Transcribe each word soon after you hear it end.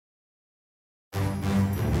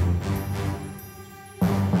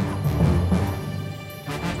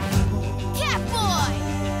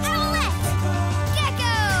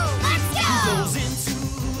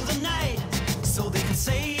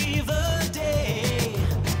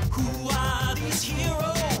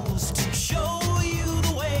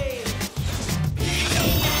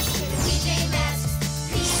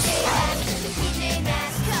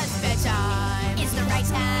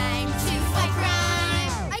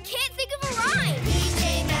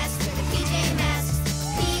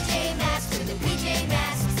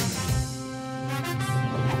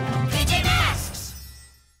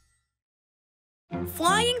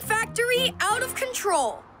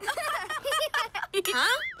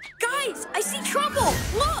Huh? Guys, I see trouble!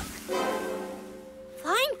 Look!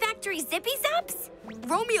 Flying Factory Zippy Zaps?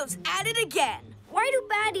 Romeo's at it again. Why do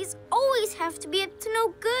baddies always have to be up to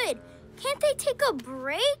no good? Can't they take a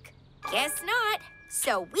break? Guess not.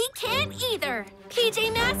 So we can't either.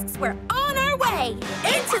 PJ Masks, we're on our way.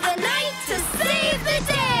 Into the night to save the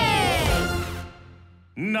day!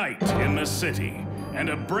 Night in the city, and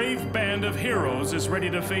a brave band of heroes is ready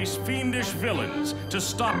to face fiendish villains to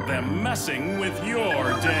stop them messing with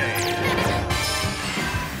your day.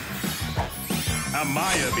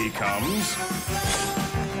 Amaya becomes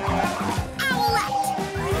Owlette!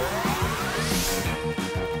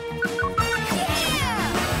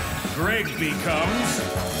 Yeah! Greg becomes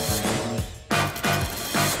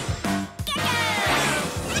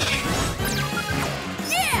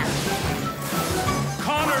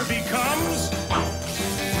becomes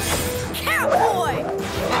Catboy!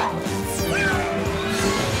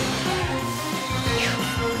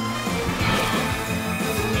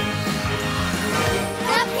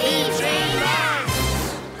 The PJ Masks!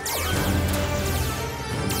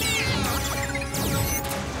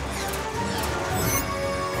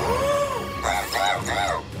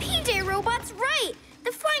 PJ Robot's right!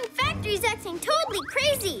 The Flying Factory's acting totally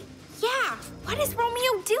crazy! Yeah, what is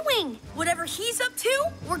Romeo doing? Whatever he's up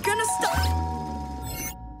to, we're gonna stop.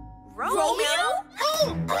 Romeo?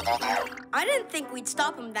 I didn't think we'd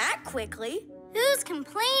stop him that quickly. Who's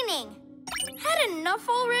complaining? Had enough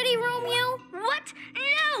already, Romeo? What?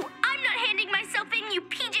 No! I'm not handing myself in, you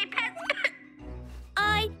PJ pets!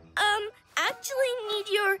 I, actually need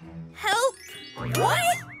your help.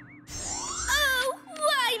 What? Oh,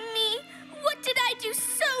 why me? What did I do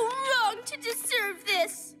so wrong to deserve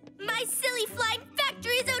this? My silly Flying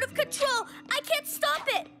Factory is out of control. I can't stop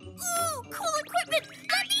it. Ooh, cool equipment.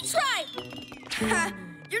 Let me try.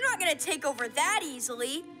 You're not gonna take over that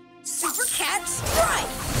easily. Super Cat Strike!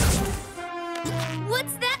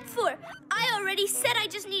 What's that for? I already said I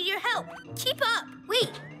just need your help. Keep up.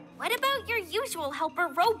 Wait, what about your usual helper,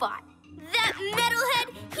 Robot? That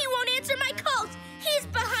metalhead, he won't answer my calls. He's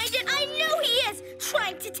behind it. I know he is.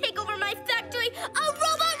 Trying to take over my factory. A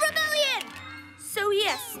robot rebellion. So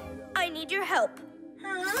yes, I need your help.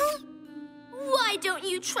 Huh? Why don't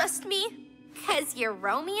you trust me? 'Cause you're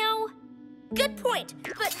Romeo? Good point,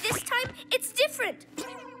 but this time it's different.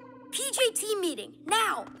 PJT meeting,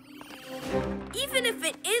 now! Even if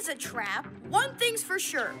it is a trap, one thing's for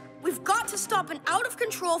sure. We've got to stop an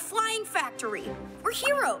out-of-control Flying Factory. We're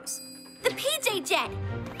heroes. The PJ Jet.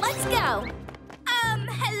 Let's go.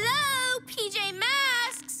 Hello, PJ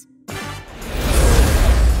Masks.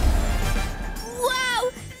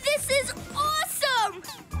 Wow, this is awesome!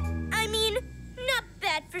 I mean, not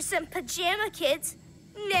bad for some pajama kids.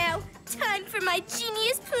 Now, time for my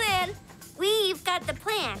genius plan. We've got the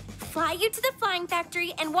plan. Fly you to the Flying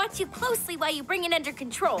Factory and watch you closely while you bring it under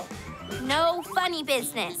control. No funny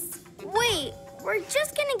business. Wait, we're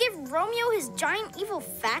just gonna give Romeo his giant evil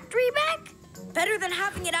factory back? Better than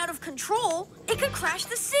having it out of control. It could crash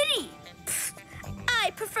the city. Pfft,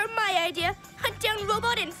 I prefer my idea. Hunt down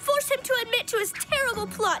Robot and force him to admit to his terrible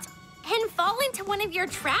plot. And fall into one of your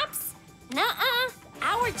traps? Nuh-uh.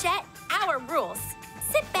 Our jet, our rules.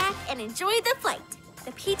 Sit back and enjoy the flight.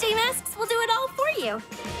 The PJ Masks will do it all for you.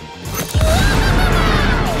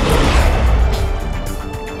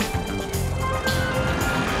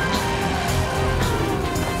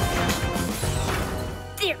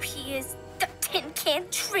 There he is, the tin can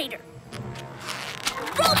traitor.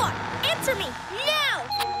 Robot, answer me, now!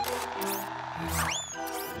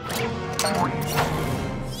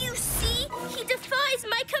 You see? He defies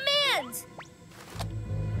my commands.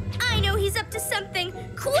 I know he's up to something.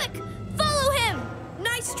 Quick, follow him.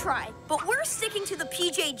 Nice try, but we're sticking to the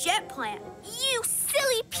PJ Jet plan. You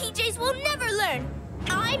silly PJs will never learn.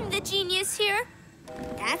 I'm the genius here.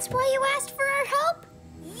 That's why you asked for our help?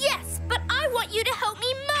 Yes, but I want you to help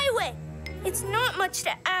me my way. It's not much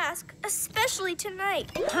to ask, especially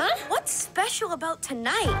tonight. Huh? What's special about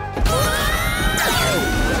tonight?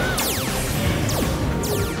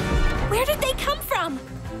 Where did they come from?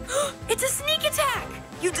 It's a sneak attack!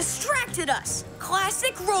 You distracted us!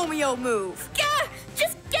 Classic Romeo move! Gah!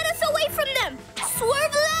 Just get us away from them!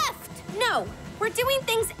 Swerve left! No, we're doing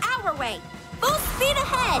things our way. Full speed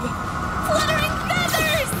ahead! Fluttering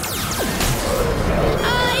feathers!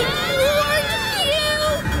 I warned you!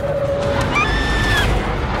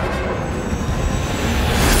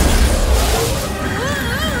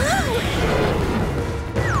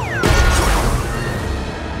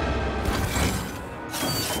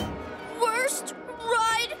 Worst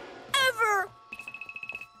ride ever!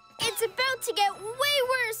 It's about to get way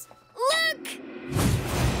worse! Look!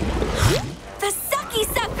 The sucker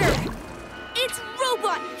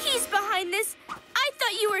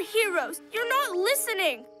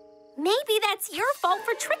Maybe that's your fault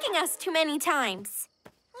for tricking us too many times.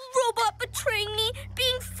 Robot betraying me,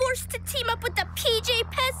 being forced to team up with the PJ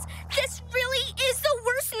pests. This really is the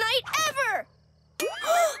worst night ever!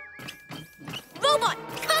 Robot,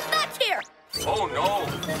 come back here! Oh, no!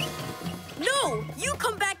 No, you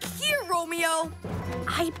come back here, Romeo!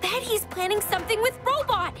 I bet he's planning something with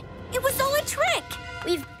Robot. It was all a trick.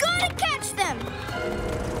 We've got to catch them!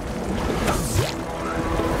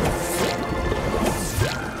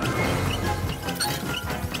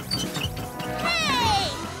 Hey!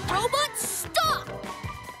 Robot, stop!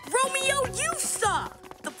 Romeo, you stop!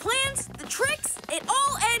 The plans, the tricks, it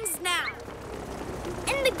all ends now.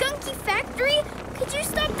 In the Gunky factory? Could you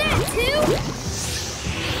stop that too?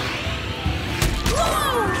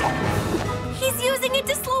 Whoa! He's using it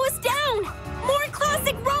to slow us down. More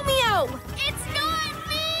classic Romeo. It's not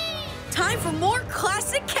me! Time for more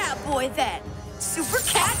classic Catboy then. Super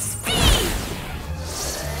Cat Speed!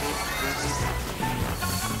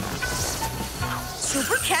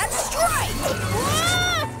 Super Cat Strike!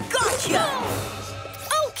 Ah! Gotcha!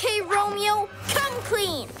 Okay, Romeo, come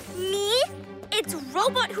clean. Me? It's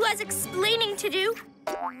Robot who has explaining to do.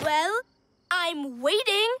 Well, I'm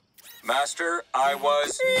waiting. Master, I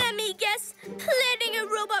was... Let me guess, planning a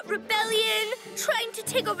robot rebellion, trying to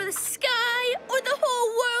take over the sky or the whole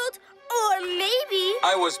world, or maybe...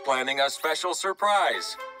 I was planning a special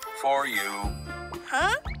surprise for you.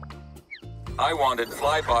 Huh? I wanted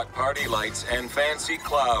Flybot party lights and fancy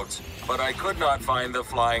clouds, but I could not find the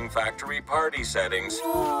Flying Factory party settings.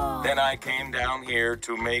 Whoa. Then I came down here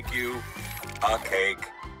to make you a cake.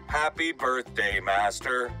 Happy birthday,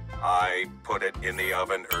 Master. I put it in the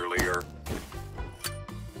oven earlier.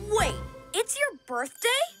 Wait, it's your birthday?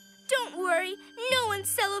 Don't worry, no one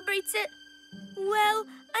celebrates it. Well,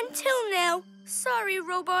 until now. Sorry,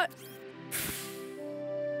 Robot.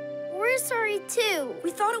 We're sorry, too.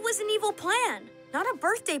 We thought it was an evil plan, not a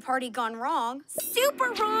birthday party gone wrong.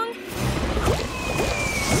 Super wrong. To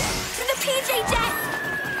the PJ Jet.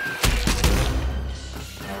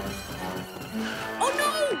 Oh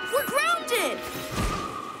no, we're grounded!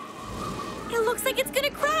 It looks like it's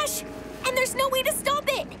gonna crash, and there's no way to stop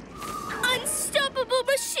it. Unstoppable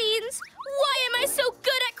machines! Why am I so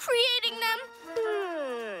good at creating them?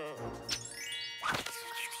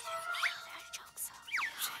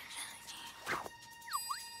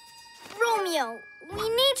 Romeo, we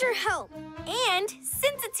need your help. And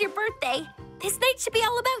since it's your birthday, this night should be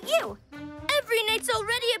all about you. Every night's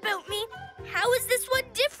already about me. How is this one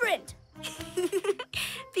different?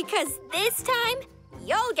 Because this time,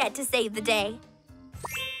 you'll get to save the day.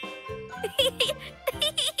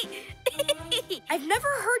 I've never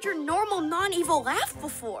heard your normal non-evil laugh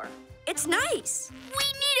before. It's nice. We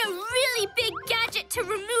need a really big gadget to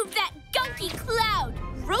remove that gunky cloud.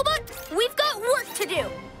 Robot, we've got work to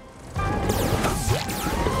do.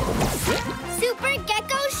 Super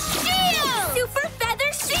Gekko Shield! Super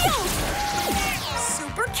Feather Shield!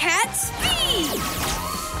 Super Cat Speed!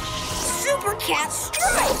 Super Cat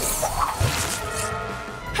Strikes!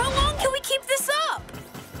 How long can we keep this up?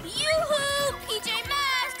 Yoo-hoo! PJ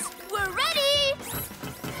Masks! We're ready!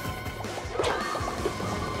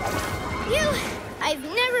 I've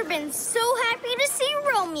never been so happy to see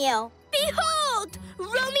Romeo. Behold!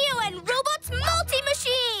 Romeo and Robot's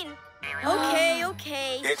multi-machine!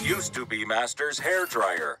 Okay. It used to be Master's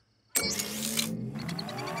hairdryer.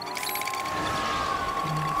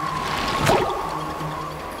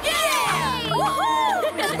 Yay! Woohoo!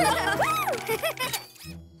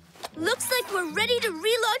 Looks like we're ready to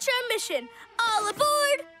relaunch our mission. All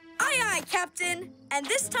aboard! Aye, Captain. And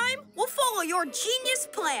this time, we'll follow your genius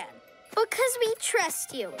plan. Because we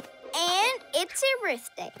trust you. And it's your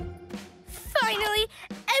birthday. Finally,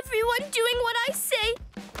 everyone doing what I say.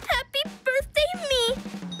 Happy birthday, me!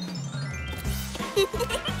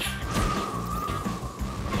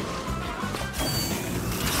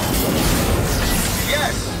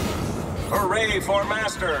 Yes! Hooray for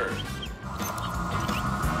Master!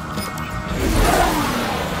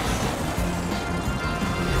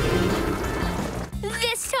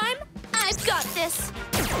 This time, I've got this.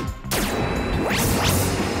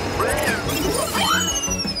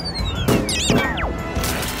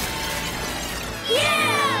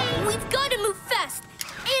 Yeah! We've got to move fast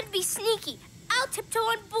and be sneaky. I'll tiptoe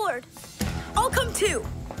on board. I'll come too,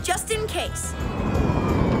 just in case.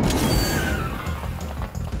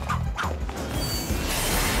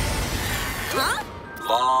 Huh?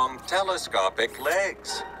 Long telescopic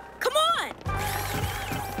legs. Come on!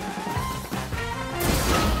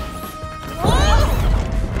 Whoa!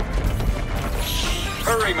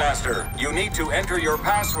 Hurry, Master. You need to enter your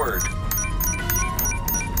password.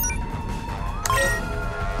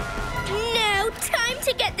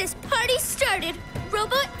 to get this party started.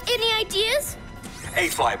 Robot, any ideas? A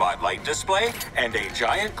Flybot light display and a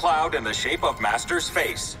giant cloud in the shape of Master's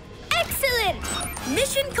face. Excellent!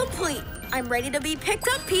 Mission complete. I'm ready to be picked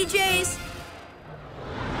up, PJs.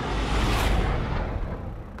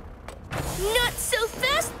 Not so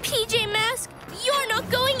fast, PJ Mask. You're not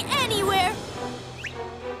going anywhere.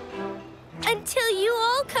 Until you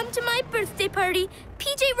all come to my birthday party.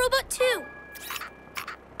 PJ Robot 2.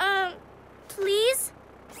 Please?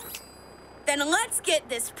 Then let's get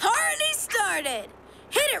this party started.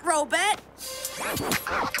 Hit it, Robot.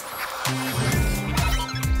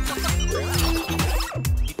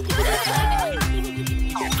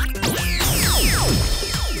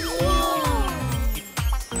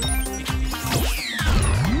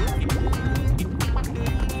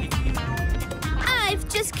 I've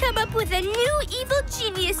just come up with a new evil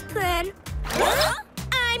genius plan. Huh?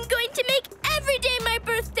 I'm going to make every day my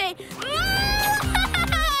birthday.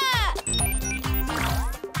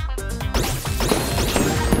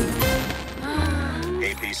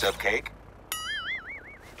 A piece of cake.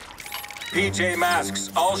 PJ Masks,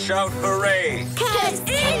 all shout hooray! Catboy!